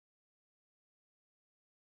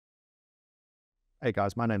Hey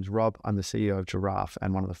guys, my name's Rob. I'm the CEO of Giraffe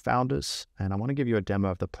and one of the founders, and I want to give you a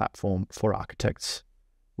demo of the platform for architects,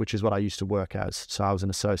 which is what I used to work as. So I was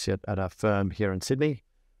an associate at a firm here in Sydney,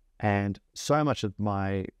 and so much of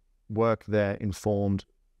my work there informed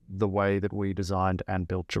the way that we designed and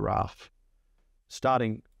built Giraffe.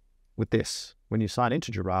 Starting with this, when you sign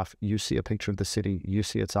into Giraffe, you see a picture of the city, you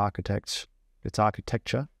see its architects, its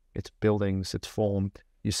architecture, its buildings, its form,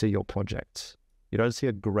 you see your projects. You don't see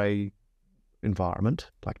a grey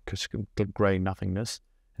environment, like grey nothingness,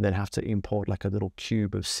 and then have to import like a little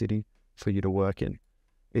cube of city for you to work in.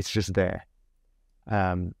 It's just there.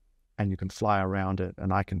 And you can fly around it,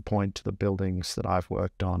 and I can point to the buildings that I've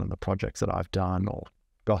worked on and the projects that I've done, or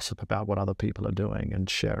gossip about what other people are doing and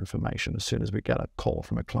share information as soon as we get a call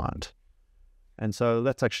from a client. And so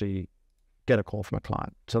let's actually get a call from a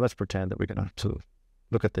client. So let's pretend that we're going to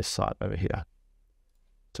look at this site over here.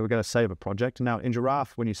 So we're going to save a project. Now in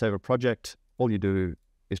Giraffe, when you save a project, all you do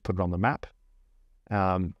is put it on the map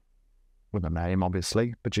with a name,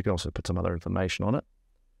 obviously, but you can also put some other information on it.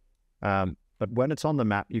 But when it's on the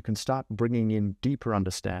map, you can start bringing in deeper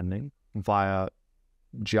understanding via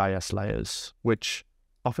GIS layers, which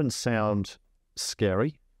often sound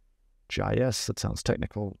scary. GIS, that sounds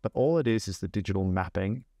technical, but all it is the digital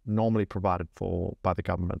mapping normally provided for by the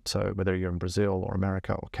government. So whether you're in Brazil or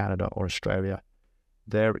America or Canada or Australia,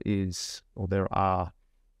 there are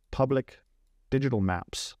public digital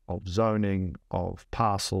maps of zoning, of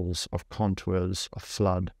parcels, of contours, of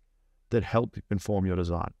flood that help inform your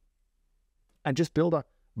design. And just build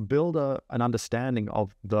an understanding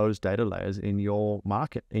of those data layers in your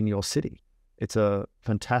market, in your city. It's a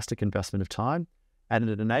fantastic investment of time, and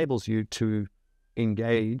it enables you to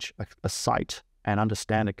engage a site and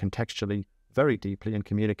understand it contextually very deeply and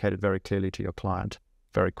communicate it very clearly to your client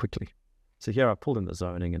very quickly. So here I've pulled in the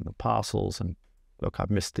zoning and the parcels, and look, I've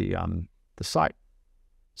missed the site.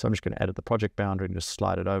 So I'm just going to edit the project boundary and just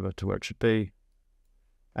slide it over to where it should be.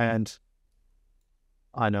 And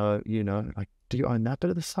I know, like, do you own that bit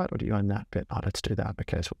of the site or do you own that bit? Oh, let's do that.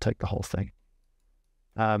 Okay, so we'll take the whole thing.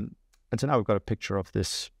 And so now we've got a picture of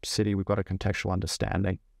this city. We've got a contextual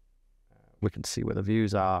understanding. We can see where the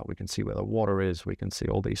views are. We can see where the water is. We can see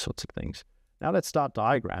all these sorts of things. Now let's start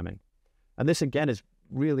diagramming. And this, again, is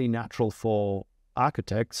really natural for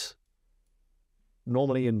architects,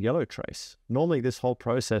 normally in yellow trace. Normally this whole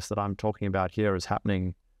process that I'm talking about here is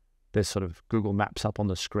happening. There's sort of Google Maps up on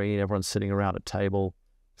the screen. Everyone's sitting around a table,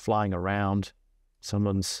 flying around.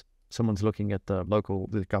 Someone's looking at the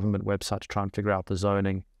government website to try and figure out the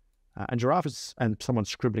zoning. And Giraffe and someone's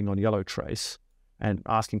scribbling on yellow trace and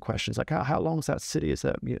asking questions like, how long is that city? Is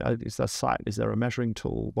that site? Is there a measuring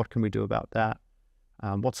tool? What can we do about that?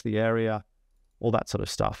 What's the area? All that sort of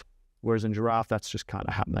stuff. Whereas in Giraffe, that's just kind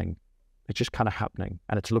of happening. It's just kind of happening,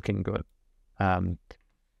 and it's looking good. Like,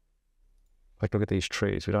 look at these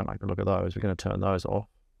trees. We don't like to look at those. We're going to turn those off,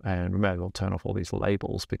 and we may as well turn off all these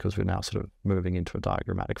labels because we're now sort of moving into a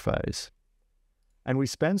diagrammatic phase. And we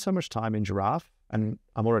spend so much time in Giraffe, and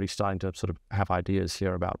I'm already starting to sort of have ideas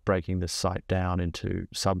here about breaking this site down into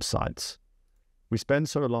sub-sites. We spend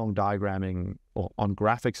so long diagramming or on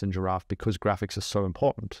graphics in Giraffe because graphics are so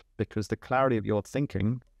important, because the clarity of your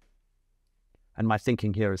thinking, and my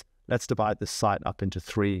thinking here is, let's divide this site up into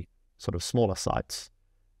 3 sort of smaller sites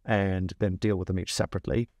and then deal with them each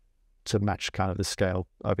separately to match kind of the scale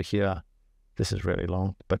over here. This is really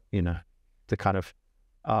long, but the kind of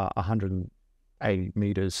 180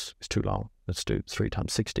 meters is too long. Let's do 3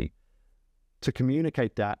 times 60. To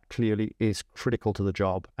communicate that clearly is critical to the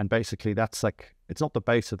job. And basically that's like, it's not the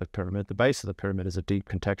base of the pyramid. The base of the pyramid is a deep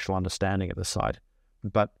contextual understanding of the site,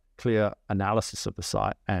 but clear analysis of the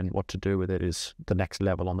site and what to do with it is the next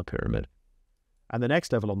level on the pyramid. And the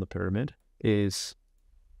next level on the pyramid is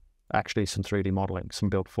actually some 3D modeling, some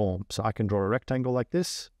built form. So I can draw a rectangle like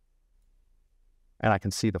this, and I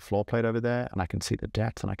can see the floor plate over there, and I can see the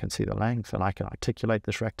depth, and I can see the length, and I can articulate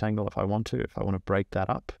this rectangle if I want to break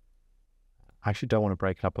that up. I actually don't want to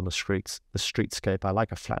break it up on the streetscape. I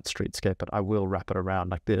like a flat streetscape, but I will wrap it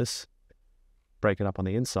around like this, break it up on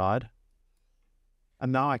the inside.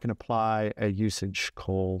 And now I can apply a usage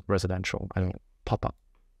called residential and it'll pop up.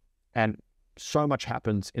 And so much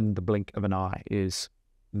happens in the blink of an eye.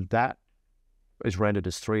 That is rendered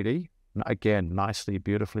as 3D. Again, nicely,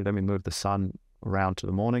 beautifully. Let me move the sun around to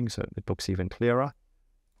the morning so it looks even clearer.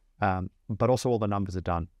 But also all the numbers are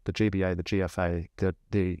done. The GBA, the GFA,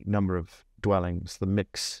 the number of dwellings, the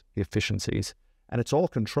mix, the efficiencies. And it's all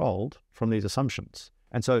controlled from these assumptions.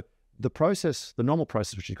 And so the process, the normal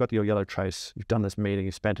process, which you've got your yellow trace, you've done this meeting,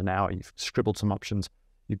 you've spent an hour, you've scribbled some options,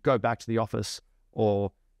 you go back to the office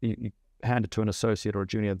or you hand it to an associate or a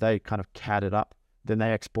junior, they kind of CAD it up, then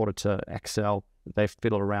they export it to Excel, they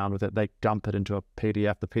fiddle around with it, they dump it into a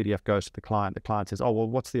PDF, the PDF goes to the client says, oh, well,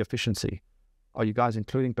 what's the efficiency? Are you guys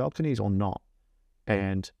including balconies or not?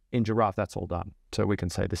 And in Giraffe, that's all done. So we can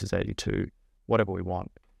say this is 82, whatever we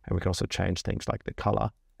want. And we can also change things like the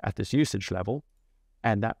color at this usage level.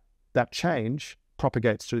 And that change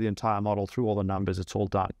propagates through the entire model, through all the numbers, it's all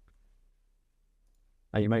done.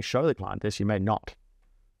 Now, you may show the client this, you may not.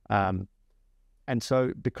 And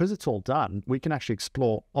so because it's all done, we can actually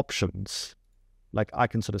explore options. Like I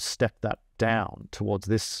can sort of step that down towards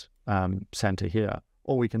this center here,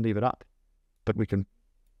 or we can leave it up, but we can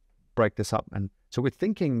break this up. And so we're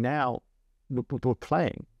thinking now, we're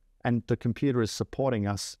playing, and the computer is supporting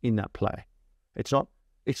us in that play. It's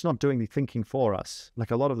not doing the thinking for us.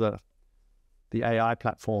 Like a lot of the AI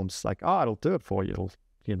platforms, like, oh, it'll do it for you.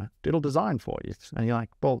 It'll design for you. And you're like,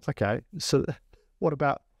 well, okay, so what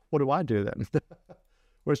do I do then?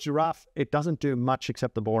 Whereas Giraffe, it doesn't do much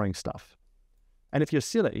except the boring stuff. And if you're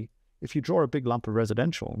silly, if you draw a big lump of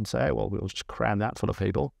residential and say, hey, well, we'll just cram that full of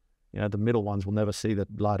people, the middle ones will never see the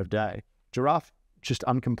light of day. Giraffe just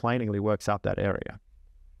uncomplainingly works out that area.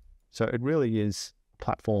 So it really is a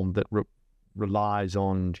platform that relies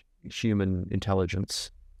on human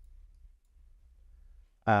intelligence.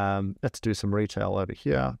 Let's do some retail over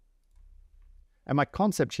here. And my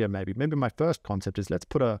concept here, maybe my first concept is let's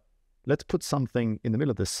put something in the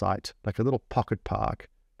middle of this site, like a little pocket park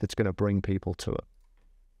that's going to bring people to it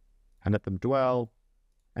and let them dwell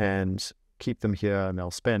and keep them here, and they'll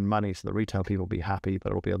spend money so the retail people will be happy, but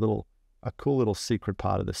it'll be a cool little secret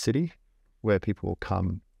part of the city where people will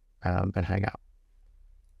come and hang out.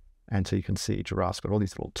 And so you can see Giraffe's got all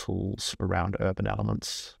these little tools around urban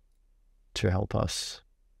elements to help us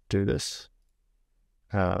do this.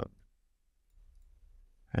 And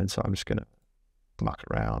so I'm just going to muck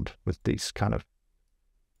around with these kind of,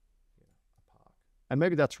 and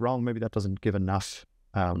maybe that's wrong. Maybe that doesn't give enough.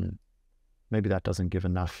 Maybe that doesn't give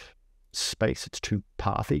enough space. It's too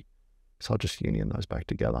pathy. So I'll just union those back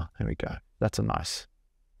together. There we go. That's a nice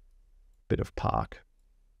bit of park.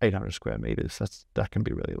 800 square meters. That can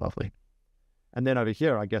be really lovely. And then over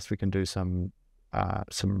here, I guess we can do some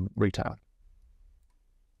retail.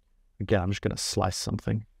 Again, I'm just going to slice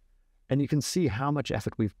something. And you can see how much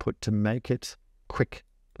effort we've put to make it quick.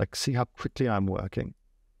 Like, see how quickly I'm working.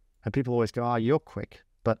 And people always go, oh, you're quick,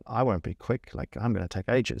 but I won't be quick. Like, I'm going to take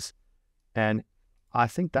ages. And I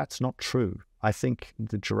think that's not true. I think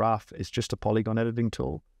the Giraffe is just a polygon editing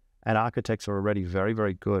tool, and architects are already very,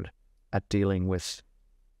 very good at dealing with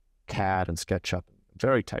CAD and SketchUp.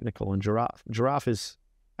 Very technical. And Giraffe is,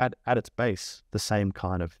 at its base, the same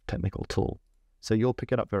kind of technical tool. So you'll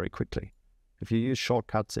pick it up very quickly. If you use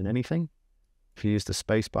shortcuts in anything, if you use the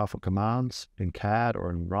spacebar for commands in CAD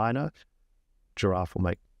or in Rhino, Giraffe will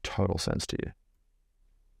make total sense to you.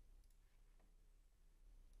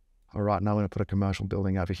 All right, now I'm going to put a commercial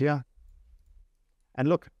building over here. And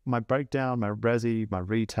look, my breakdown, my resi, my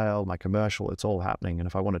retail, my commercial, it's all happening. And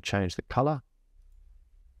if I want to change the color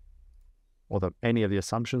or any of the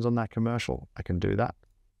assumptions on that commercial, I can do that.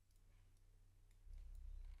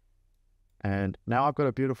 And now I've got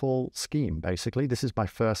a beautiful scheme, basically. This is my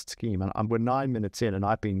first scheme, and we're 9 minutes in, and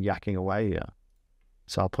I've been yakking away here.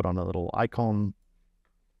 So I'll put on a little icon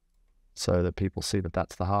so that people see that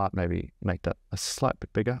that's the heart, maybe make that a slight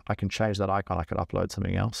bit bigger. I can change that icon. I could upload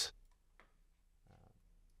something else.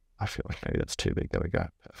 I feel like maybe that's too big. There we go.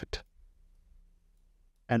 Perfect.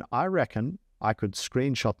 And I reckon I could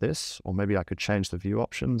screenshot this, or maybe I could change the view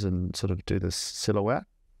options and sort of do this silhouette.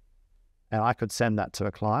 And I could send that to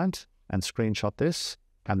a client and screenshot this,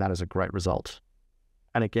 and that is a great result.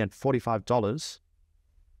 And again, $45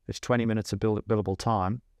 is 20 minutes of billable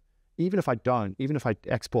time. Even if I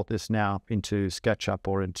export this now into SketchUp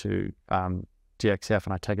or into DXF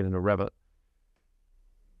and I take it into Revit,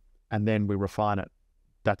 and then we refine it,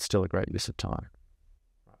 that's still a great use of time.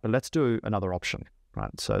 But let's do another option,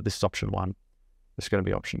 right? So this is option 1. This is going to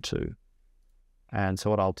be option 2. And so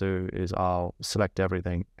what I'll do is I'll select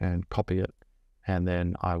everything and copy it, and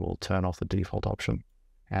then I will turn off the default option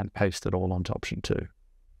and paste it all onto option 2.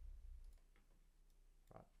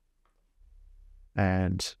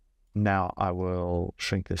 And now I will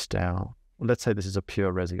shrink this down. Let's say this is a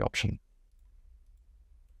pure resi option.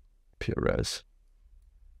 Pure res.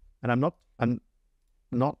 And I'm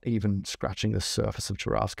not even scratching the surface of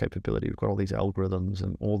Giraffe's capability. We've got all these algorithms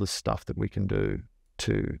and all this stuff that we can do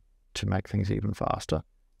to make things even faster,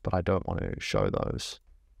 but I don't want to show those.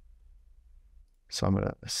 So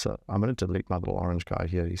I'm gonna delete my little orange guy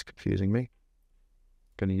here. He's confusing me. I'm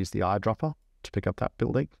gonna use the eyedropper to pick up that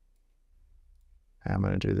building. And I'm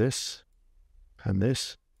gonna do this and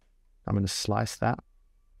this. I'm going to slice that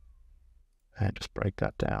and just break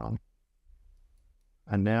that down.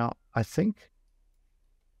 And now I think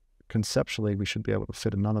conceptually we should be able to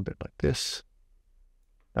fit another bit like this.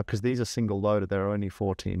 Now, because these are single loaded, they're only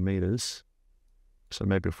 14 meters. So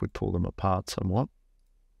maybe if we pull them apart somewhat.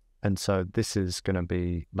 And so this is going to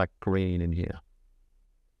be like green in here.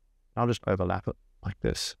 I'll just overlap it like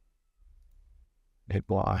this. Hit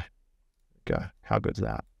Y. Go. How good's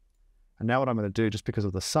that? And now what I'm going to do, just because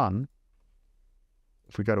of the sun,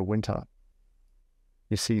 if we go to winter,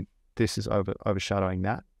 you see this is overshadowing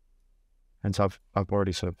that. And so I've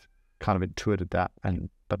already sort of kind of intuited that,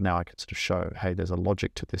 but now I can sort of show, hey, there's a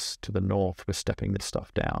logic to this. To the north, we're stepping this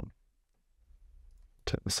stuff down.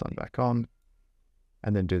 Turn the sun back on,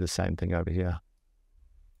 and then do the same thing over here.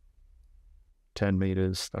 10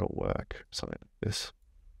 meters, that'll work, something like this.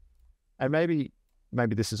 And maybe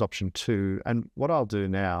this is option 2. And what I'll do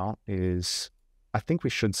now is, I think we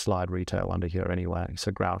should slide retail under here anyway.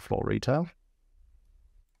 So ground floor retail.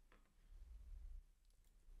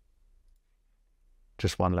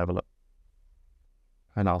 Just one level it.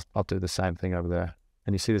 And I'll do the same thing over there.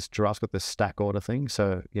 And you see this giraffe's got this stack order thing.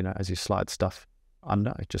 So, you know, as you slide stuff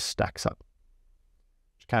under, it just stacks up.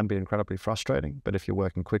 Which can be incredibly frustrating, but if you're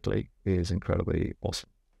working quickly, it is incredibly awesome.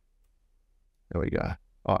 There we go.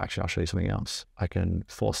 Oh, actually, I'll show you something else. I can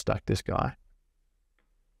force stack this guy.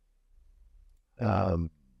 Sorry,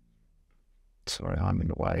 I'm in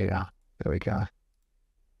the way here. There we go.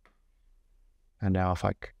 And now if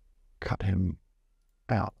I cut him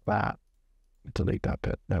out that, delete that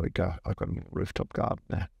bit. There we go. I've got a rooftop garden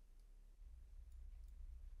there.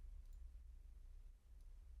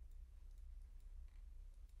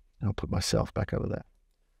 I'll put myself back over there.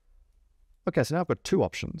 Okay, so now I've got 2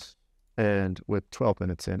 options, and we're 12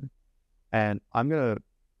 minutes in, and I'm going to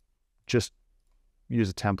just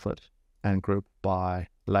use a template and group by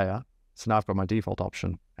layer. So now I've got my default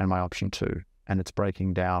option and my option 2, and it's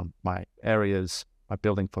breaking down my areas, my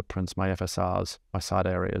building footprints, my FSRs, my site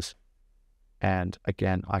areas. And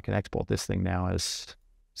again, I can export this thing now as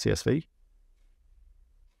CSV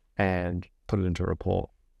and put it into a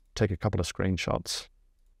report, take a couple of screenshots,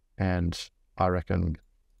 and I reckon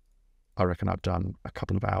I've done a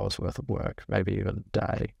couple of hours worth of work, maybe even a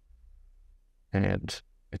day, and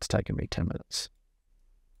it's taken me 10 minutes.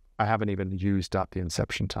 I haven't even used up the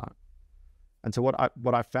inception time. And so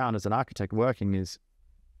what I found as an architect working is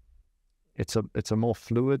it's a more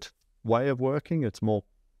fluid way of working. It's more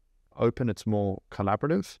open. It's more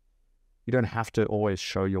collaborative. You don't have to always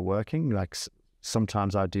show you're working. Like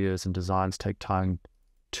sometimes ideas and designs take time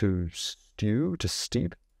to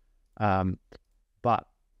steep. But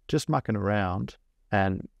just mucking around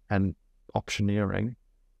and optioneering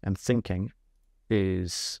and thinking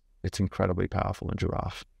it's incredibly powerful in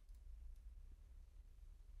Giraffe.